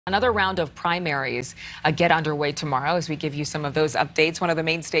Another round of primaries get underway tomorrow as we give you some of those updates. One of the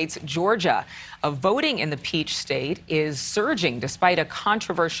main states, Georgia, voting in the Peach State is surging despite a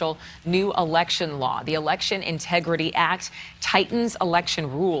controversial new election law. The Election Integrity Act tightens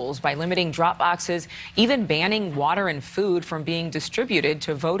election rules by limiting drop boxes, even banning water and food from being distributed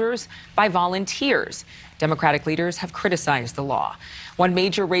to voters by volunteers. Democratic leaders have criticized the law. One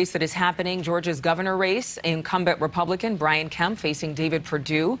major race that is happening, Georgia's governor race, incumbent Republican Brian Kemp facing David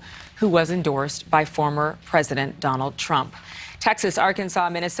Perdue, who was endorsed by former President Donald Trump. Texas, Arkansas,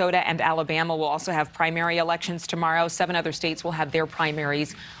 Minnesota, and Alabama will also have primary elections tomorrow. 7 other states will have their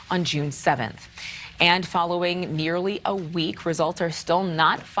primaries on June 7th. And following nearly a week, results are still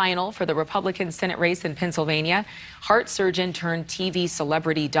not final for the Republican Senate race in Pennsylvania. Heart surgeon turned TV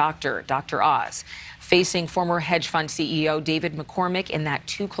celebrity doctor, Dr. Oz, facing former hedge fund CEO David McCormick in that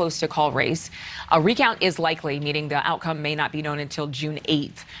too close to call race. A recount is likely, meaning the outcome may not be known until June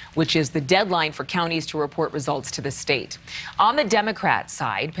 8th, which is the deadline for counties to report results to the state. On the Democrat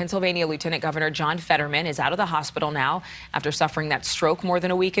side, Pennsylvania Lieutenant Governor John Fetterman is out of the hospital now after suffering that stroke more than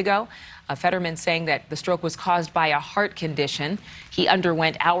a week ago. Fetterman saying that the stroke was caused by a heart condition. He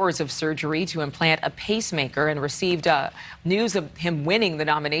underwent hours of surgery to implant a pacemaker and received news of him winning the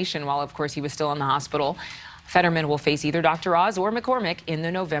nomination while, of course, he was still in the hospital. Fetterman will face either Dr. Oz or McCormick in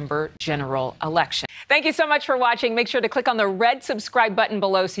the November general election. Thank you so much for watching. Make sure to click on the red subscribe button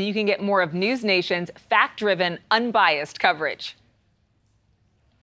below so you can get more of NewsNation's fact-driven, unbiased coverage.